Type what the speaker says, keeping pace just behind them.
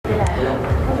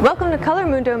Welcome to Color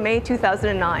Mundo May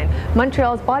 2009,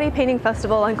 Montreal's body painting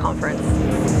festival and conference.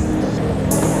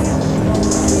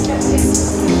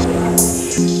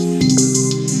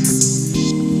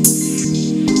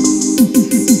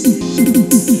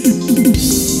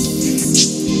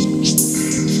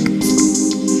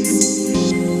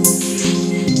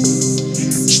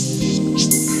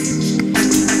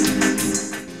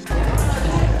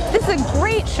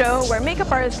 Show where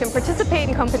makeup artists can participate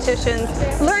in competitions,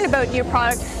 learn about new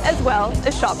products, as well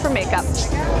as shop for makeup.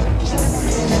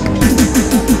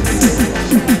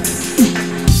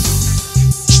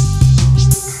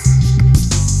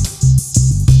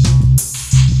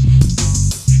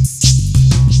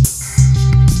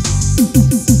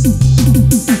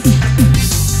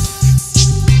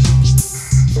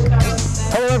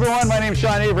 Hello everyone, my name is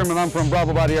Avram and I'm from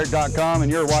BravoBodyArt.com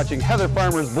and you're watching Heather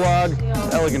Farmer's blog,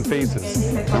 Elegant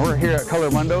Faces. And we're here at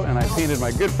Color Mundo and I painted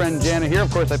my good friend Jana here.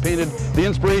 Of course I painted the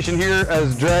inspiration here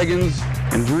as dragons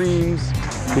and dreams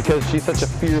because she's such a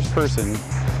fierce person.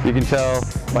 You can tell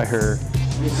by her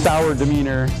sour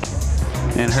demeanor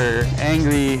and her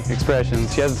angry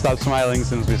expressions. She hasn't stopped smiling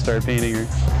since we started painting her.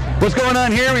 What's going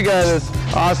on here? We got this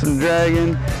awesome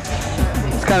dragon.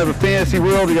 It's kind of a fantasy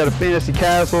world. We got a fantasy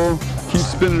castle. Keep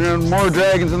spinning around, more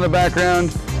dragons in the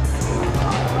background.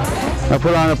 I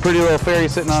put on a pretty little fairy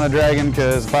sitting on a dragon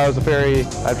because if I was a fairy,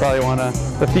 I'd probably want to,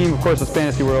 the theme of course is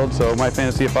fantasy world, so my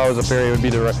fantasy if I was a fairy would be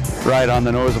to ride on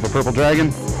the nose of a purple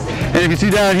dragon. And if you see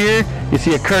down here, you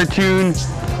see a cartoon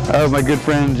of my good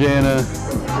friend Jana.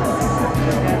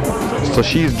 So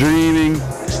she's dreaming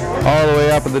all the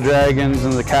way up at the dragons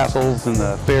and the castles and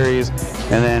the fairies,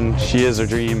 and then she is her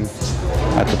dream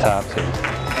at the top.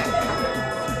 So.